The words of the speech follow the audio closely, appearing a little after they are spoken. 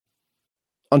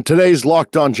On today's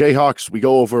Locked On Jayhawks, we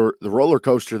go over the roller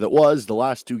coaster that was the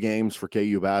last two games for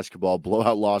KU basketball,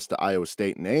 blowout loss to Iowa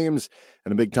State in Ames,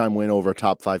 and a big-time win over a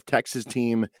top-5 Texas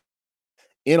team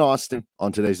in Austin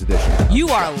on today's edition. You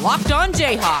are Locked On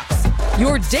Jayhawks,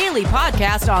 your daily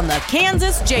podcast on the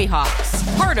Kansas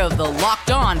Jayhawks, part of the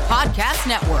Locked On Podcast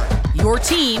Network, your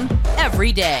team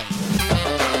every day.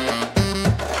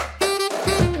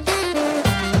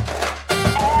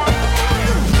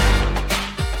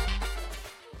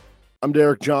 I'm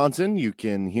Derek Johnson. You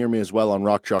can hear me as well on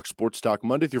Rock Chalk Sports Talk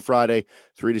Monday through Friday,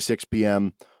 3 to 6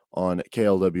 p.m. on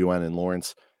KLWN in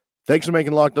Lawrence. Thanks for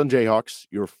making Locked On Jayhawks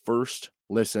your first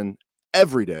listen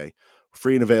every day,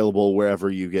 free and available wherever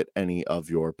you get any of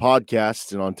your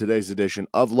podcasts. And on today's edition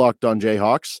of Locked On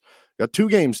Jayhawks, got two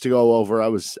games to go over. I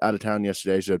was out of town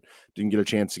yesterday, so didn't get a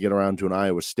chance to get around to an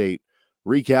Iowa State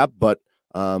recap, but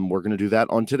we're going to do that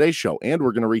on today's show, and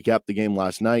we're going to recap the game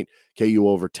last night, KU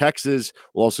over Texas.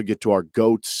 We'll also get to our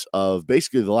GOATs of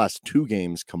basically the last two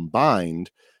games combined,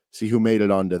 see who made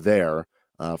it onto there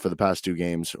for the past two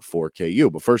games for KU.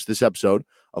 But first, this episode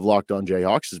of Locked On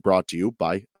Jayhawks is brought to you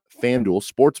by FanDuel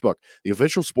Sportsbook, the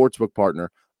official sportsbook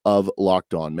partner of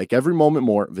Locked On. Make every moment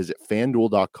more. Visit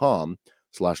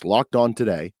FanDuel.com/LockedOn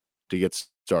today to get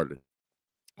started.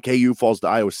 KU falls to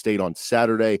Iowa State on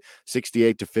Saturday,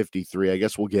 68-53. I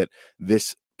guess we'll get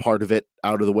this part of it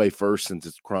out of the way first, since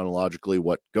it's chronologically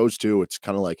what goes to. It's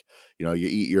kind of like, you know, you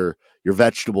eat your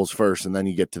vegetables first, and then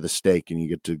you get to the steak, and you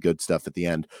get to good stuff at the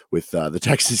end with the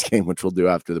Texas game, which we'll do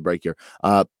after the break here.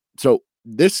 So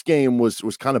this game was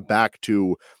kind of back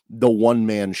to the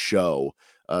one-man show,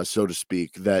 so to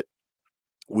speak, that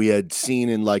we had seen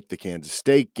in like the Kansas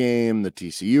State game, the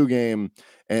TCU game,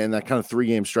 and that kind of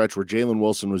three-game stretch where Jalen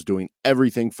Wilson was doing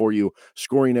everything for you,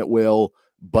 scoring at will,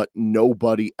 but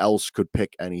nobody else could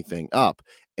pick anything up.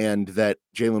 And that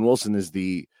Jalen Wilson is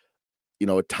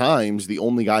at times the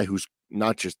only guy who's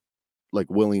not just like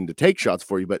willing to take shots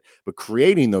for you, but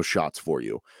creating those shots for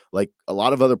you. Like a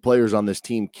lot of other players on this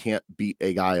team can't beat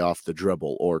a guy off the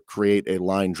dribble or create a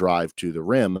line drive to the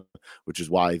rim, which is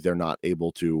why they're not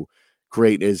able to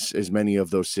create as many of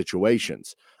those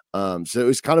situations. So it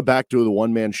was kind of back to the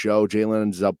one-man show. Jalen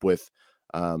ends up with,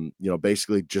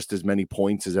 basically just as many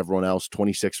points as everyone else,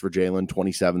 26 for Jalen,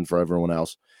 27 for everyone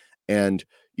else. And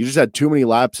you just had too many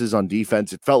lapses on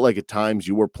defense. It felt like at times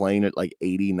you were playing at like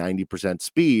 80, 90%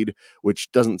 speed, which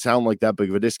doesn't sound like that big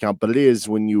of a discount, but it is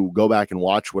when you go back and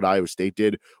watch what Iowa State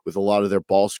did with a lot of their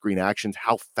ball screen actions,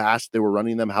 how fast they were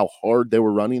running them, how hard they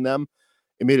were running them.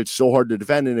 It made it so hard to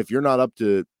defend. And if you're not up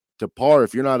to par,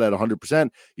 if you're not at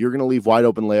 100%, you're going to leave wide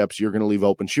open layups, you're going to leave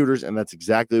open shooters, and that's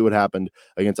exactly what happened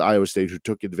against Iowa State, who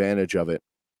took advantage of it.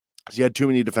 So you had too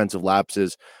many defensive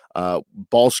lapses,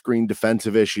 ball screen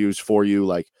defensive issues for you.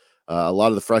 Like a lot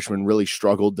of the freshmen really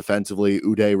struggled defensively.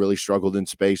 Uday really struggled in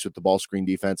space with the ball screen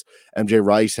defense. MJ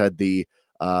Rice had the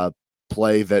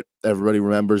play that everybody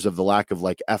remembers of the lack of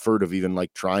like effort of even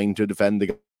like trying to defend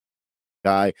the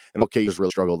guy, and okay, just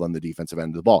really struggled on the defensive end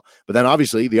of the ball. But then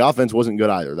obviously the offense wasn't good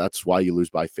either. That's why you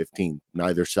lose by 15.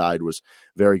 Neither side was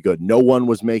very good. No one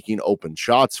was making open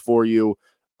shots for you.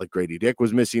 Like Grady Dick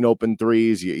was missing open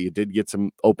threes. You did get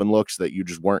some open looks that you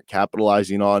just weren't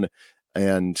capitalizing on.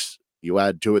 And you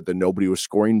add to it that nobody was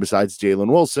scoring besides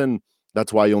Jalen Wilson.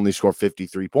 That's why you only score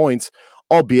 53 points,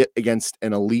 albeit against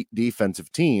an elite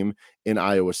defensive team in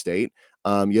Iowa State.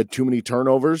 You had too many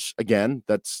turnovers. Again,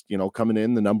 that's, coming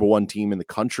in the number one team in the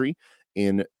country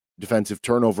in defensive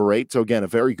turnover rate. So again, a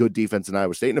very good defense in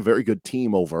Iowa State and a very good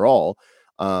team overall.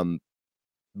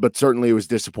 But certainly it was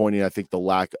disappointing, I think, the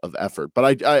lack of effort.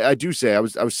 But I do say I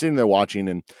was sitting there watching,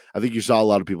 and I think you saw a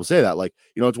lot of people say that, like,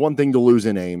 it's one thing to lose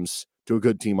in Ames to a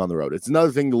good team on the road. It's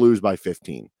another thing to lose by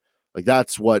 15. Like,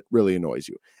 that's what really annoys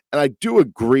you. And I do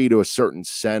agree to a certain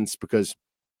sense, because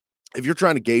if you're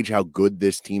trying to gauge how good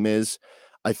this team is,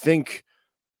 I think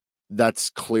that's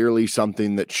clearly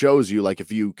something that shows you, like,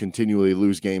 if you continually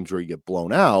lose games where you get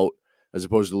blown out as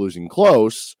opposed to losing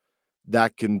close,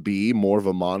 that can be more of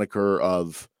a moniker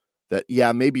of that,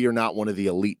 yeah, maybe you're not one of the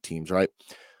elite teams, right?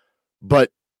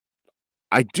 But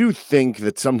I do think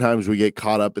that sometimes we get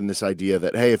caught up in this idea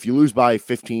that, hey, if you lose by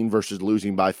 15 versus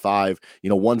losing by 5,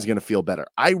 one's going to feel better.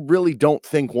 I really don't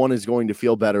think one is going to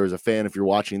feel better as a fan if you're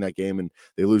watching that game and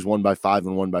they lose 1 by 5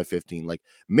 and 1 by 15. Like,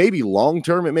 maybe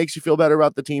long-term it makes you feel better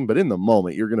about the team, but in the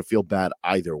moment you're going to feel bad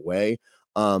either way.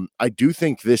 I do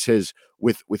think this has,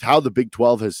 with how the Big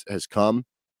 12 has come,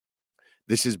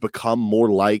 this has become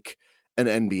more like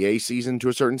an NBA season to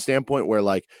a certain standpoint, where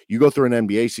like you go through an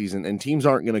NBA season and teams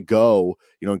aren't going to go,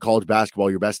 in college basketball,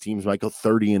 your best teams might go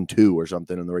 30-2 or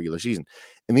something in the regular season.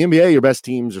 In the NBA, your best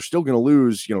teams are still going to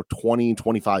lose, 20,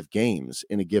 25 games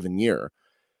in a given year.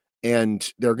 And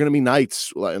there are going to be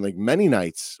nights, like many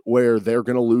nights, where they're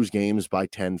going to lose games by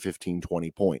 10, 15,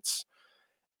 20 points.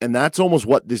 And that's almost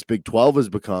what this Big 12 has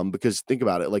become, because think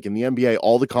about it, like in the NBA,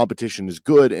 all the competition is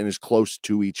good and is close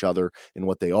to each other in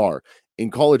what they are. In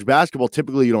college basketball,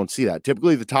 typically you don't see that.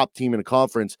 Typically the top team in a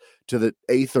conference to the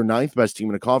 8th or 9th best team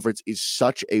in a conference is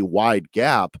such a wide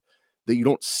gap that you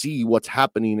don't see what's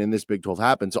happening in this Big 12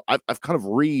 happen. So I've kind of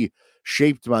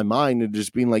reshaped my mind and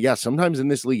just being like, yeah, sometimes in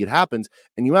this league it happens.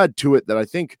 And you add to it that I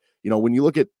think, when you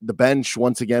look at the bench,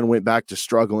 once again, went back to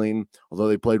struggling, although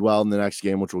they played well in the next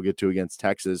game, which we'll get to against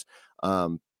Texas,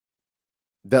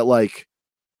 that like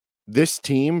this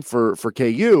team for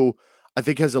KU, I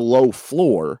think has a low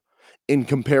floor in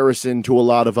comparison to a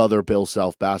lot of other Bill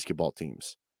Self basketball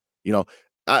teams.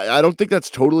 I don't think that's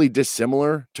totally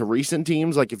dissimilar to recent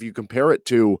teams. Like if you compare it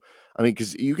to,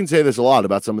 because you can say this a lot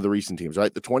about some of the recent teams,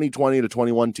 right? The 2020 to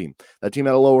 21 team, that team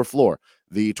had a lower floor.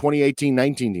 The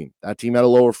 2018-19 team, that team had a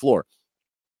lower floor.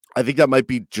 I think that might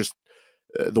be just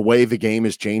the way the game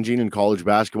is changing in college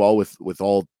basketball with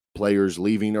all players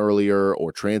leaving earlier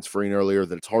or transferring earlier,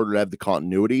 that it's harder to have the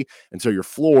continuity. And so your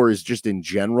floor is just in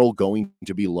general going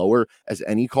to be lower as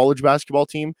any college basketball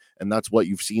team. And that's what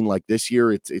you've seen like this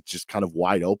year. It's just kind of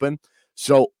wide open.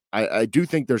 So I do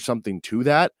think there's something to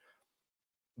that.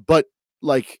 But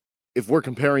like if we're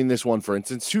comparing this one, for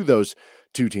instance, to those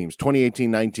two teams,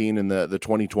 2018-19 and the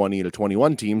 2020 to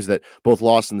 21 teams that both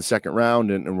lost in the second round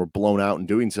and were blown out in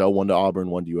doing so, one to Auburn,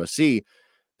 one to USC,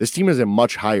 this team has a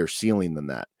much higher ceiling than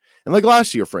that. And like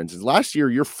last year, for instance,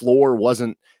 your floor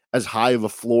wasn't as high of a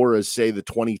floor as, say, the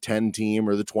 2010 team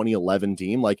or the 2011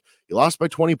 team. Like you lost by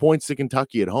 20 points to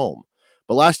Kentucky at home.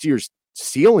 But last year's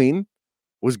ceiling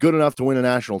was good enough to win a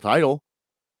national title.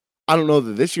 I don't know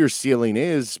that this year's ceiling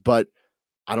is, but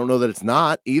I don't know that it's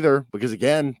not either, because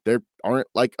again, there aren't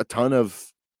like a ton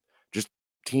of just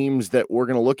teams that we're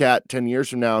going to look at 10 years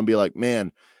from now and be like,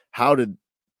 man, how did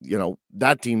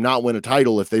that team not win a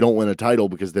title if they don't win a title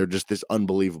because they're just this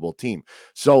unbelievable team.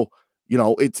 So,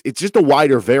 it's just a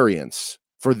wider variance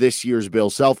for this year's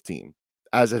Bill Self team,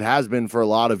 as it has been for a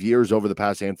lot of years over the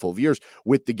past handful of years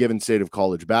with the given state of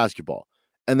college basketball.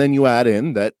 And then you add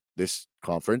in that this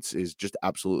conference is just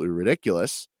absolutely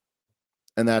ridiculous.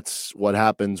 And that's what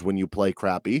happens when you play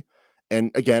crappy. And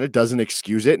again, it doesn't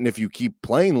excuse it. And if you keep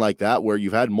playing like that, where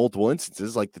you've had multiple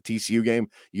instances, like the TCU game,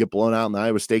 you get blown out, in the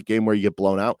Iowa State game where you get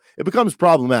blown out, it becomes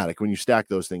problematic when you stack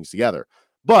those things together.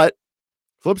 But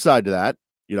flip side to that,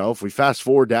 if we fast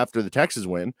forward to after the Texas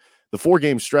win, the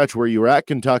 4-game stretch where you were at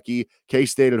Kentucky,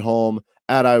 K-State at home,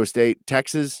 at Iowa State,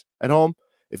 Texas at home,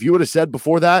 if you would have said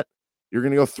before that, you're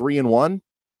going to go 3-1,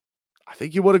 I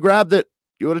think you would have grabbed it.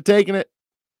 You would have taken it.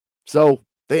 So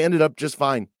they ended up just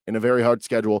fine in a very hard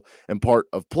schedule and part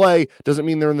of play. Doesn't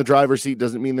mean they're in the driver's seat,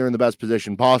 doesn't mean they're in the best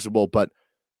position possible, but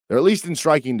they're at least in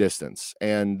striking distance,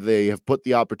 and they have put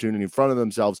the opportunity in front of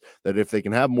themselves that if they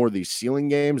can have more of these ceiling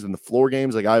games and the floor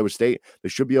games like Iowa State, they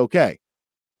should be okay.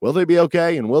 Will they be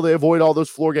okay? And will they avoid all those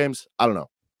floor games? I don't know.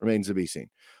 Remains to be seen.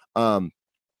 And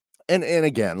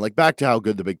again, like back to how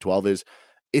good the Big 12 is,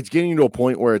 it's getting to a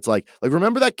point where it's like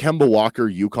remember that Kemba Walker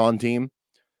UConn team?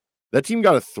 That team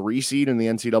got a 3 seed in the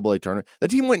NCAA tournament.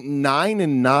 That team went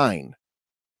 9-9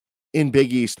 in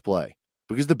Big East play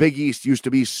because the Big East used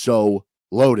to be so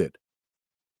loaded.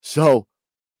 So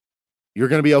you're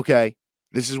going to be okay.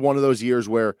 This is one of those years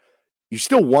where you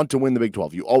still want to win the Big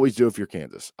 12. You always do if you're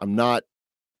Kansas. I'm not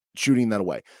shooting that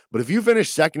away. But if you finish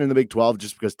second in the Big 12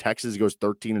 just because Texas goes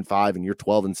 13-5 and you're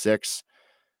 12-6,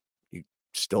 you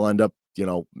still end up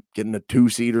getting a 2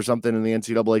 seed or something in the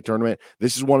NCAA tournament.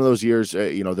 This is one of those years,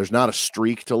 there's not a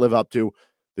streak to live up to.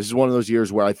 This is one of those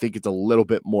years where I think it's a little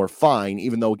bit more fine,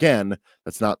 even though, again,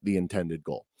 that's not the intended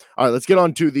goal. All right, let's get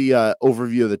on to the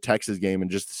overview of the Texas game in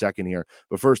just a second here.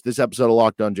 But first, this episode of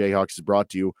Locked On Jayhawks is brought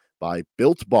to you by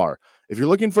Built Bar. If you're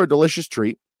looking for a delicious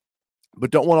treat,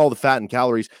 but don't want all the fat and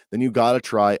calories, then you got to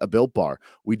try a Built Bar.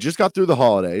 We just got through the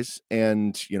holidays,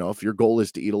 and, if your goal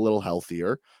is to eat a little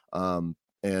healthier,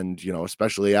 and,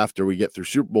 especially after we get through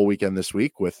Super Bowl weekend this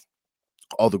week with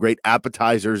all the great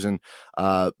appetizers and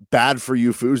bad for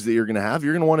you foods that you're going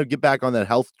to want to get back on that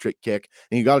health trick kick,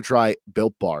 and you got to try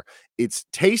Built Bar. It's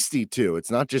tasty too.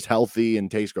 It's not just healthy and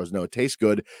taste gross. No, it tastes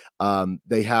good.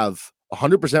 They have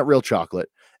 100% real chocolate,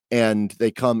 and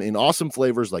they come in awesome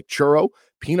flavors like churro,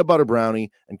 peanut butter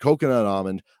brownie, and coconut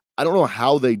almond. I don't know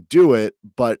how they do it,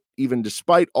 but even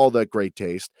despite all that great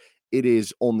taste, It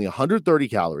is only 130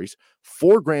 calories,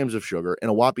 4 grams of sugar, and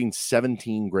a whopping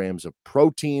 17 grams of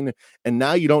protein. And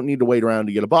now you don't need to wait around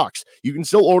to get a box. You can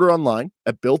still order online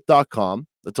at built.com.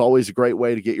 That's always a great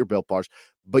way to get your Built Bars.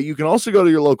 But you can also go to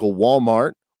your local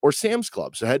Walmart or Sam's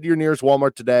Club. So head to your nearest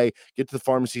Walmart today, get to the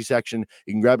pharmacy section.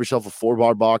 You can grab yourself a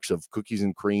 4-bar box of cookies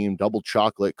and cream, double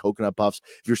chocolate, coconut puffs.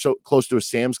 If you're so close to a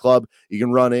Sam's Club, you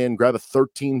can run in, grab a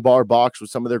 13-bar box with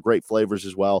some of their great flavors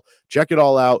as well. Check it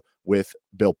all out with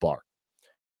Built Bar.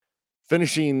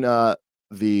 Finishing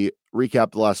the recap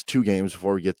of the last 2 games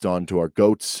before we get on to our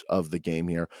GOATs of the game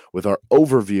here with our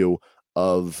overview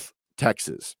of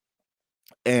Texas.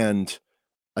 And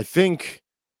I think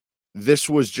this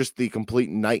was just the complete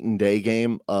night and day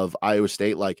game of Iowa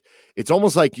State. Like, it's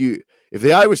almost like if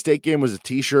the Iowa State game was a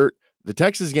t-shirt, the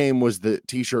Texas game was the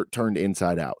t-shirt turned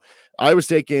inside out. Iowa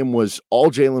State game was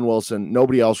all Jalen Wilson,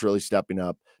 nobody else really stepping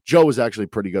up. Joe was actually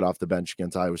pretty good off the bench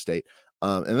against Iowa State.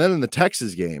 And then in the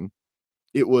Texas game,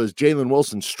 it was Jalen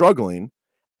Wilson struggling,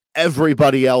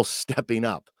 everybody else stepping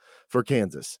up for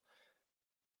Kansas.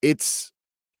 It's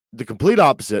the complete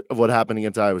opposite of what happened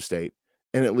against Iowa State,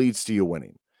 and it leads to you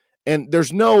winning. And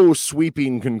there's no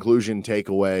sweeping conclusion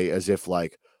takeaway as if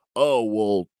like, oh,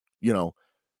 well,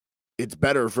 it's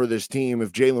better for this team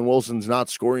if Jalen Wilson's not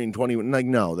scoring 20. Like,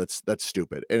 no, that's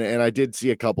stupid. And I did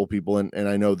see a couple people, and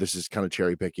I know this is kind of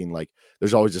cherry picking. Like,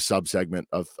 there's always a subsegment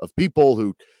of people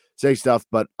who say stuff,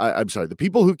 but I'm sorry, the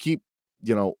people who keep,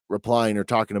 replying or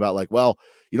talking about like, well,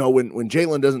 when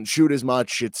Jalen doesn't shoot as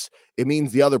much, it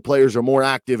means the other players are more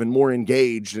active and more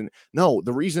engaged. And no,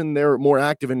 the reason they're more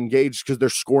active and engaged because they're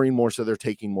scoring more, so they're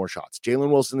taking more shots. Jalen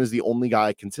Wilson is the only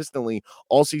guy consistently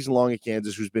all season long at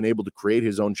Kansas who's been able to create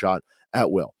his own shot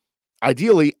at will.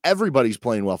 Ideally, everybody's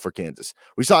playing well for Kansas.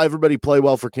 We saw everybody play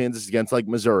well for Kansas against like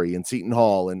Missouri and Seton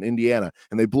Hall and Indiana,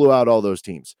 and they blew out all those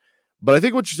teams. But I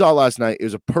think what you saw last night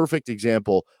is a perfect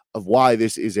example of why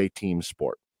this is a team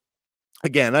sport.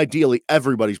 Again, ideally,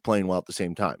 everybody's playing well at the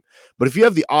same time. But if you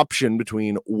have the option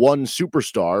between one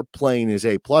superstar playing his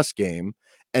A-plus game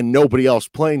and nobody else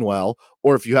playing well,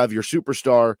 or if you have your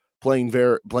superstar playing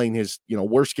his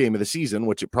worst game of the season,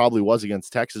 which it probably was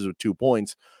against Texas with 2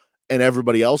 points, and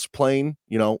everybody else playing,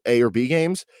 A or B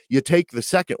games, you take the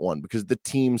second one because the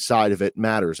team side of it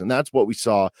matters. And that's what we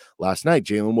saw last night.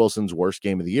 Jalen Wilson's worst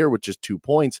game of the year with just 2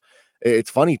 points.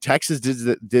 It's funny, Texas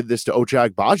did this to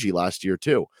Ochai Agbaji last year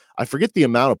too. I forget the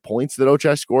amount of points that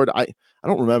Ochai scored. I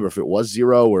don't remember if it was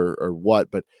 0 or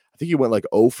what, but I think he went like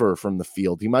 0 from the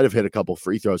field. He might have hit a couple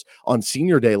free throws on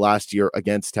senior day last year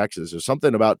against Texas. There's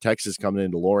something about Texas coming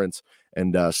into Lawrence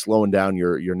and slowing down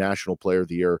your National Player of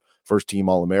the Year, first team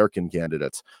All-American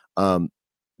candidates.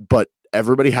 But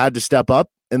everybody had to step up,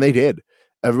 and they did.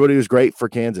 Everybody was great for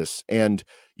Kansas, and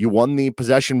you won the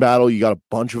possession battle. You got a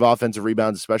bunch of offensive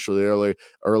rebounds, especially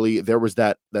early. There was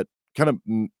that kind of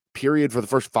period for the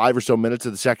first 5 or so minutes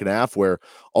of the second half where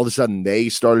all of a sudden they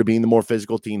started being the more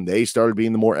physical team. They started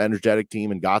being the more energetic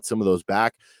team and got some of those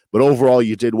back. But overall,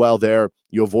 you did well there.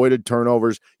 You avoided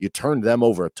turnovers. You turned them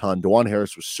over a ton. DeJuan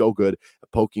Harris was so good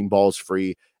at poking balls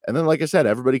free. And then, like I said,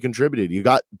 everybody contributed. You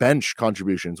got bench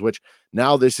contributions, which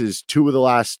now this is 2 of the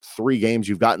last 3 games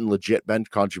you've gotten legit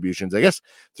bench contributions. I guess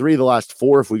 3 of the last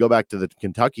 4 if we go back to the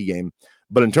Kentucky game.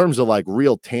 But in terms of like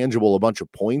real tangible, a bunch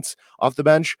of points off the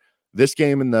bench, this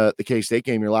game and the K-State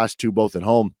game, your last 2 both at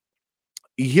home,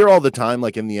 you hear all the time,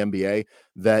 like in the NBA,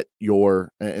 that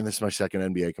and this is my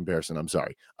second NBA comparison, I'm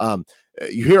sorry.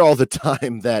 You hear all the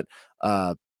time that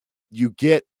you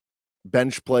get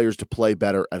bench players to play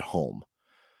better at home.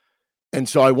 And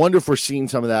so I wonder if we're seeing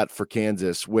some of that for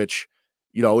Kansas, which,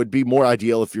 it'd be more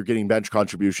ideal if you're getting bench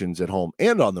contributions at home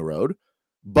and on the road.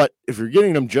 But if you're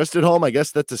getting them just at home, I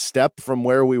guess that's a step from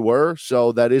where we were.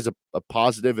 So that is a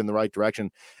positive in the right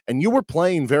direction. And you were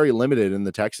playing very limited in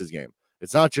the Texas game.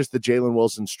 It's not just that Jalen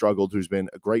Wilson struggled, who's been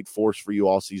a great force for you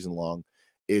all season long.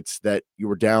 It's that you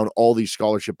were down all these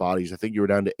scholarship bodies. I think you were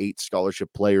down to 8 scholarship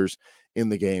players in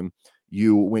the game.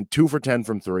 You went 2 for 10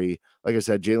 from 3. Like I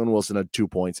said, Jalen Wilson had 2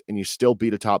 points, and you still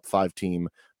beat a top 5 team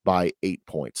by 8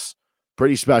 points.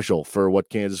 Pretty special for what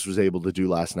Kansas was able to do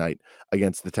last night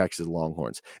against the Texas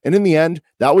Longhorns. And in the end,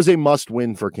 that was a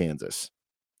must-win for Kansas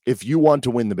if you want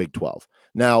to win the Big 12.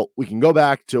 Now, we can go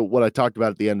back to what I talked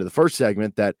about at the end of the first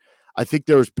segment, that I think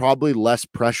there was probably less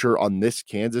pressure on this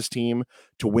Kansas team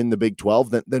to win the Big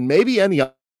 12 than maybe any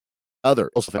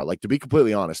other. Like, to be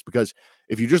completely honest, because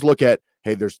if you just look at,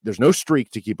 hey, there's no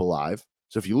streak to keep alive.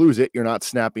 So if you lose it, you're not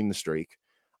snapping the streak.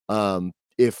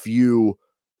 If you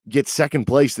get second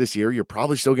place this year, you're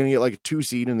probably still going to get like a 2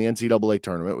 seed in the NCAA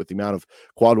tournament with the amount of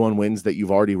quad 1 wins that you've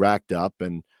already racked up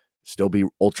and still be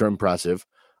ultra impressive.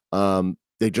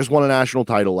 They just won a national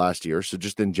title last year. So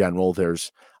just in general,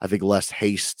 there's, I think, less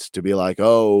haste to be like,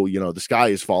 oh, the sky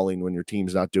is falling when your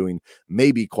team's not doing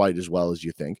maybe quite as well as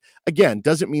you think. Again,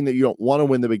 doesn't mean that you don't want to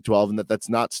win the Big 12 and that's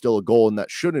not still a goal and that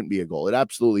shouldn't be a goal. It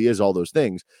absolutely is all those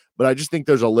things. But I just think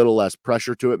there's a little less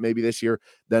pressure to it maybe this year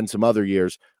than some other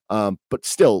years. But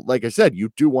still, like I said, you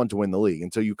do want to win the league.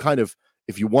 And so you kind of,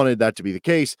 if you wanted that to be the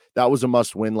case, that was a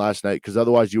must win last night, because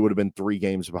otherwise you would have been 3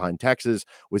 games behind Texas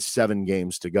with 7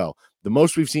 games to go. The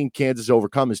most we've seen Kansas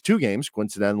overcome is 2 games,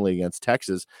 coincidentally, against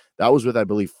Texas. That was with, I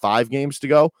believe, 5 games to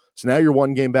go. So now you're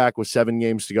 1 game back with 7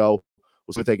 games to go.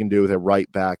 We'll see what they can do. They're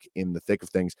right back in the thick of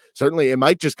things. Certainly, it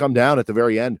might just come down at the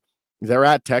very end. They're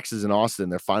at Texas and Austin,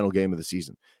 their final game of the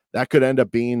season. That could end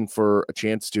up being for a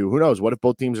chance to, who knows, what if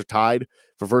both teams are tied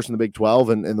for first in the Big 12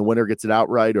 and the winner gets it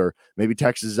outright, or maybe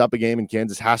Texas is up a game and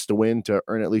Kansas has to win to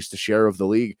earn at least a share of the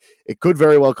league. It could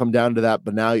very well come down to that,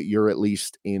 but now you're at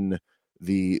least in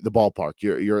the ballpark.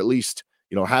 You're at least,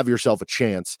 have yourself a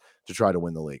chance to try to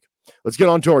win the league. Let's get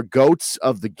on to our GOATs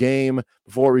of the game.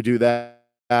 Before we do that,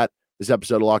 this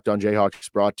episode of Locked On Jayhawks is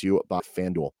brought to you by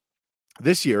FanDuel.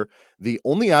 This year, the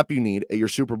only app you need at your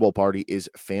Super Bowl party is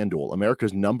FanDuel,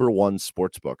 America's #1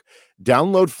 sportsbook.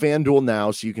 Download FanDuel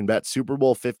now so you can bet Super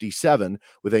Bowl 57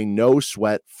 with a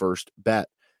no-sweat first bet.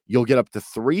 You'll get up to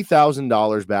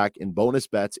 $3,000 back in bonus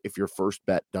bets if your first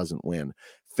bet doesn't win.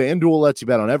 FanDuel lets you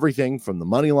bet on everything from the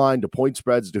money line to point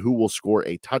spreads to who will score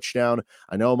a touchdown.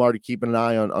 I know I'm already keeping an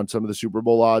eye on some of the Super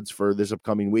Bowl odds for this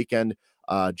upcoming weekend.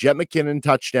 Jet McKinnon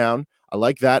touchdown. I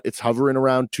like that. It's hovering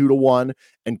around 2-1,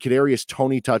 and Kadarius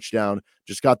Toney touchdown.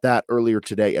 Just got that earlier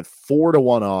today at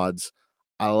 4-1 odds.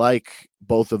 I like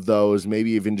both of those,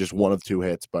 maybe even just one of 2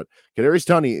 hits. But Kadarius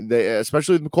Toney,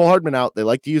 especially with Mecole Hardman out, they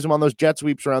like to use him on those jet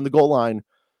sweeps around the goal line.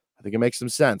 I think it makes some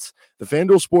sense. The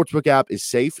FanDuel Sportsbook app is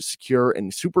safe, secure,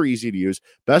 and super easy to use.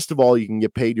 Best of all, you can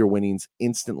get paid your winnings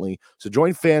instantly. So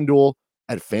join FanDuel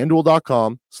at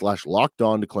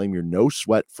FanDuel.com/lockedon to claim your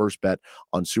no-sweat first bet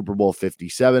on Super Bowl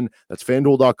 57. That's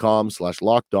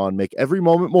FanDuel.com/lockedon. Make every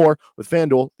moment more with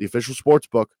FanDuel, the official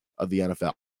sportsbook of the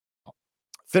NFL.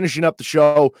 Finishing up the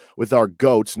show with our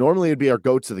GOATs. Normally it'd be our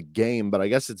GOATs of the game, but I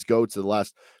guess it's GOATs of the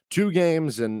last 2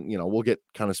 games, and, we'll get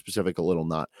kind of specific a little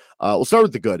not. We'll start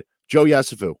with the good. Joe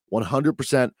Yesufu,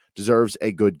 100% deserves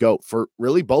a good GOAT for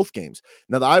really both games.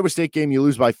 Now, the Iowa State game, you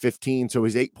lose by 15, so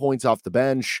his 8 points off the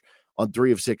bench on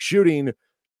 3 of 6 shooting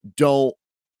don't,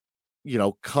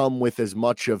 come with as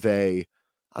much of a,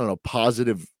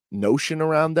 positive notion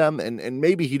around them. And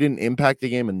maybe he didn't impact the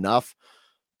game enough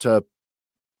to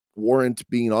warrant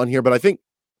being on here. But I think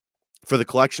for the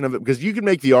collection of it, because you can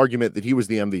make the argument that he was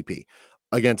the MVP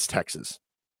against Texas.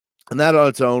 And that on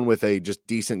its own, with a just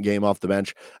decent game off the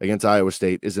bench against Iowa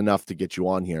State, is enough to get you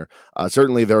on here.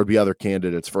 Certainly, there would be other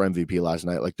candidates for MVP last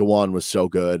night. Like DeJuan was so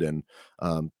good, and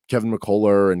Kevin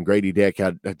McCullough and Grady Dick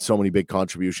had so many big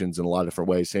contributions in a lot of different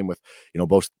ways. Same with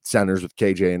both centers with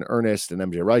KJ and Ernest, and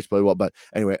MJ Rice played well. But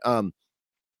anyway,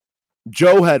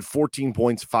 Joe had 14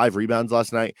 points, 5 rebounds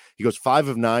last night. He goes 5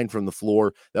 of 9 from the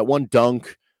floor. That one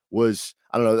dunk was,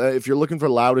 I don't know, if you're looking for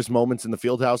loudest moments in the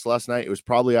Fieldhouse last night, it was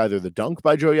probably either the dunk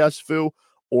by Joe Yesufu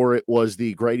or it was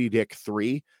the Grady Dick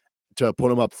 3 to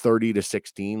put him up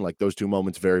 30-16. Like, those 2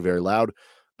 moments, very, very loud.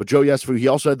 But Joe Yesufu, he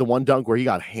also had the one dunk where he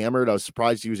got hammered. I was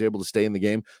surprised he was able to stay in the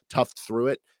game, toughed through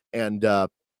it. And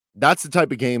that's the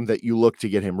type of game that you look to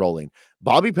get him rolling.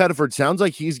 Bobby Pettiford sounds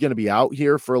like he's going to be out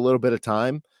here for a little bit of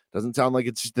time. Doesn't sound like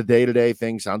it's just a day-to-day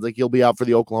thing. Sounds like he'll be out for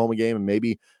the Oklahoma game and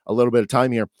maybe a little bit of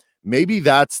time here. Maybe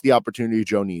that's the opportunity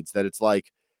Joe needs, that it's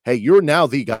like, hey, you're now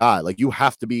the guy. Like, you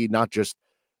have to be not just,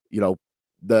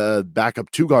 the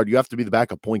backup 2 guard. You have to be the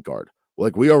backup point guard.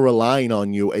 Like, we are relying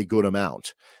on you a good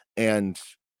amount. And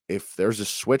if there's a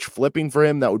switch flipping for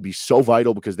him, that would be so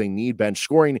vital because they need bench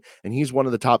scoring, and he's one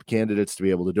of the top candidates to be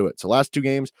able to do it. So last 2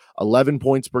 games, 11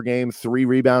 points per game, 3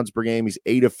 rebounds per game. He's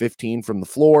 8 of 15 from the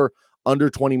floor, under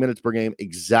 20 minutes per game,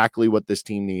 exactly what this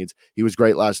team needs. He was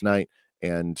great last night.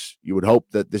 And you would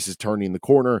hope that this is turning the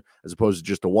corner as opposed to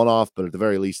just a one-off, but at the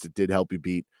very least, it did help you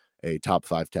beat a top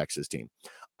 5 Texas team.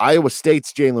 Iowa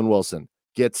State's Jalen Wilson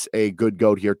gets a good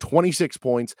GOAT here. 26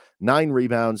 points, 9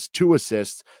 rebounds, 2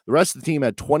 assists. The rest of the team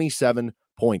had 27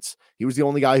 points. He was the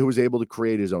only guy who was able to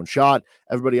create his own shot.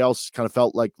 Everybody else kind of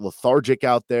felt like lethargic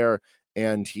out there,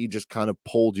 and he just kind of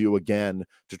pulled you again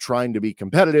to trying to be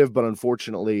competitive, but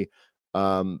unfortunately,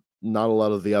 not a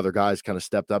lot of the other guys kind of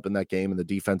stepped up in that game, and the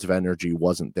defensive energy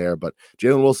wasn't there. But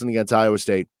Jalen Wilson against Iowa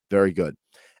State, very good.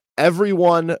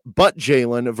 Everyone but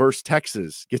Jalen versus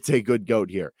Texas gets a good GOAT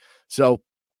here. So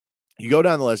you go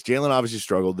down the list. Jalen obviously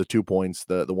struggled, the 2 points,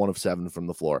 the 1 of 7 from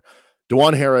the floor.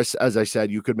 DeJuan Harris, as I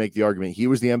said, you could make the argument he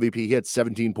was the MVP. He had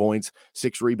 17 points,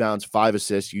 6 rebounds, 5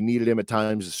 assists. You needed him at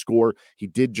times to score. He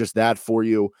did just that for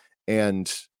you,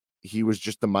 and he was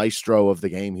just the maestro of the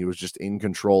game. He was just in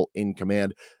control, in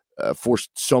command, forced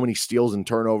so many steals and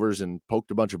turnovers and poked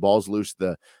a bunch of balls loose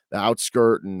the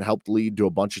outskirt and helped lead to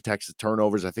a bunch of Texas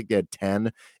turnovers. I think they had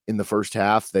 10 in the first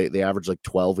half. They averaged like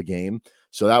 12 a game.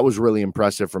 So that was really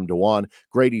impressive from DeJuan.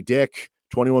 Grady Dick,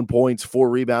 21 points, 4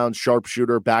 rebounds,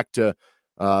 sharpshooter, back to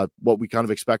what we kind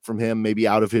of expect from him, maybe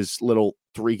out of his little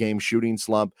 3-game shooting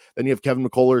slump. Then you have Kevin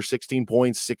McCullough, 16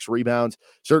 points, 6 rebounds.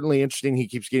 Certainly interesting. He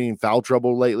keeps getting in foul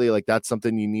trouble lately. Like, that's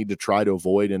something you need to try to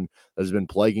avoid and has been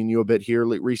plaguing you a bit here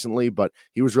recently, but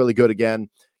he was really good again.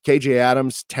 KJ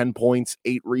Adams, 10 points,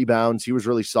 8 rebounds. He was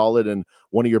really solid and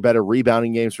one of your better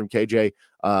rebounding games from KJ.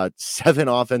 7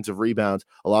 offensive rebounds,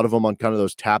 a lot of them on kind of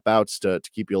those tap outs to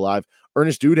keep you alive.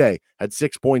 Ernest Udeh had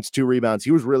 6 points, 2 rebounds.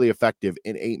 He was really effective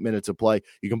in 8 minutes of play.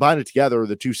 You combine it together,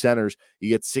 the two centers, you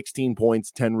get 16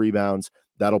 points, 10 rebounds.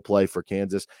 That'll play for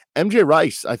Kansas. MJ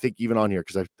Rice, I think even on here,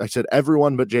 because I said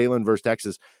everyone but Jalen versus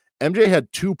Texas. MJ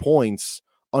had 2 points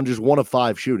on just 1 of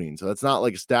 5 shooting. So that's not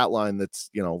like a stat line that's,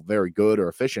 very good or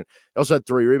efficient. He also had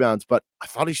 3 rebounds, but I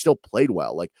thought he still played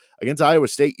well. Like against Iowa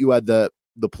State, you had the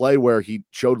play where he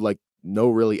showed like no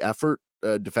really effort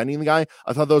defending the guy.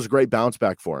 I thought that was a great bounce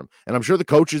back for him. And I'm sure the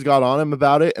coaches got on him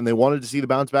about it and they wanted to see the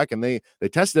bounce back and they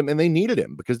tested him and they needed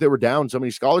him because they were down so many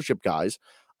scholarship guys.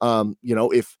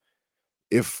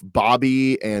 If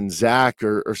Bobby and Zach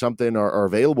or something are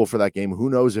available for that game,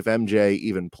 who knows if MJ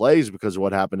even plays because of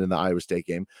what happened in the Iowa State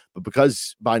game. But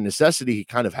because by necessity he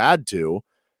kind of had to,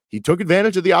 he took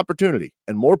advantage of the opportunity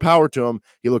and more power to him.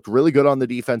 He looked really good on the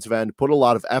defensive end, put a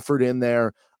lot of effort in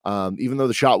there. Even though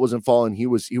the shot wasn't falling, he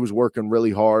was working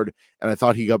really hard. And I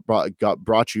thought he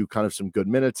brought you kind of some good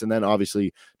minutes. And then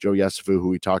obviously Joe Yesufu, who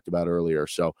we talked about earlier.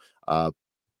 So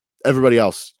everybody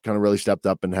else kind of really stepped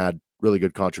up and had really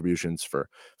good contributions for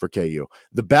KU.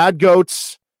 The bad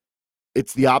goats,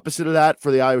 it's the opposite of that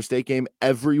for the Iowa State game.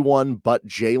 Everyone but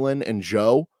Jalen and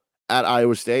Joe at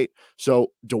Iowa State.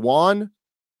 So DeJuan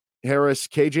Harris,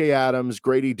 KJ Adams,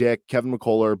 Grady Dick, Kevin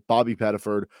McCullough, Bobby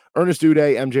Pettiford, Ernest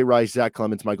Udeh, MJ Rice, Zach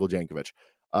Clements, Michael Jankovic.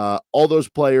 All those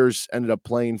players ended up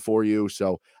playing for you.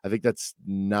 So I think that's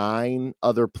 9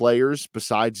 other players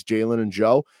besides Jalen and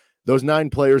Joe. Those 9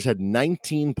 players had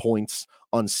 19 points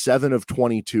on 7 of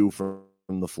 22 from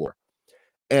the floor.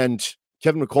 And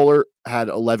Kevin McCullough had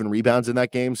 11 rebounds in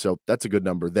that game. So that's a good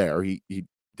number there. He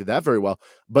did that very well.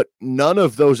 But none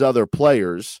of those other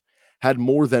players had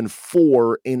more than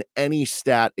 4 in any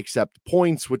stat except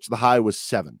points, which the high was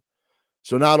 7.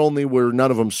 So not only were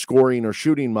none of them scoring or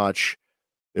shooting much,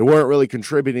 they weren't really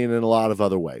contributing in a lot of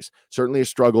other ways. Certainly a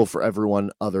struggle for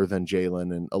everyone other than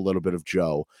Jalen and a little bit of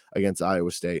Joe against Iowa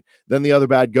State. Then the other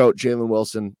bad goat, Jalen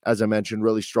Wilson, as I mentioned,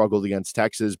 really struggled against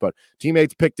Texas, but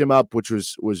teammates picked him up, which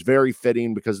was very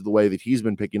fitting because of the way that he's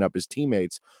been picking up his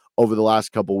teammates over the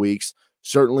last couple weeks.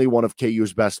 Certainly one of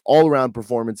KU's best all-around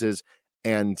performances,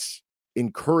 and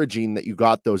encouraging that you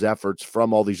got those efforts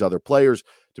from all these other players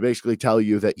to basically tell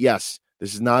you that, yes,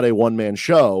 this is not a one-man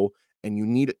show, and you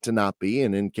need it to not be.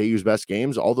 And in KU's best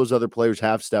games, all those other players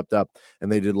have stepped up,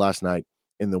 and they did last night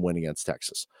in the win against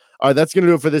Texas. All right, that's going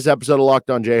to do it for this episode of Locked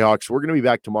On Jayhawks. We're going to be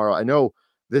back tomorrow. I know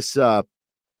this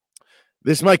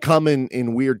might come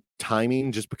in weird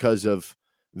timing just because of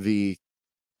the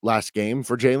last game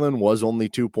for Jalen was only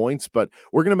 2 points, but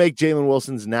we're going to make Jalen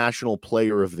Wilson's National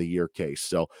Player of the Year case.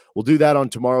 So we'll do that on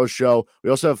tomorrow's show. We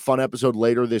also have a fun episode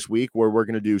later this week where we're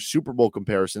going to do Super Bowl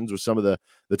comparisons with some of the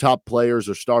top players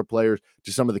or star players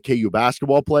to some of the KU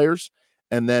basketball players.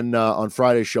 And then on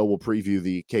Friday's show, we'll preview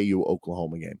the KU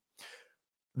Oklahoma game.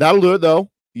 That'll do it,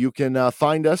 though. You can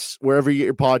find us wherever you get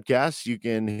your podcasts. You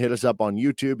can hit us up on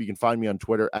YouTube. You can find me on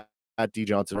Twitter at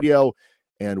DJohnson Radio.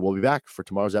 And we'll be back for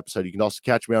tomorrow's episode. You can also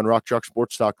catch me on Rock Chalk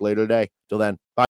Sports Talk later today. Till then, bye.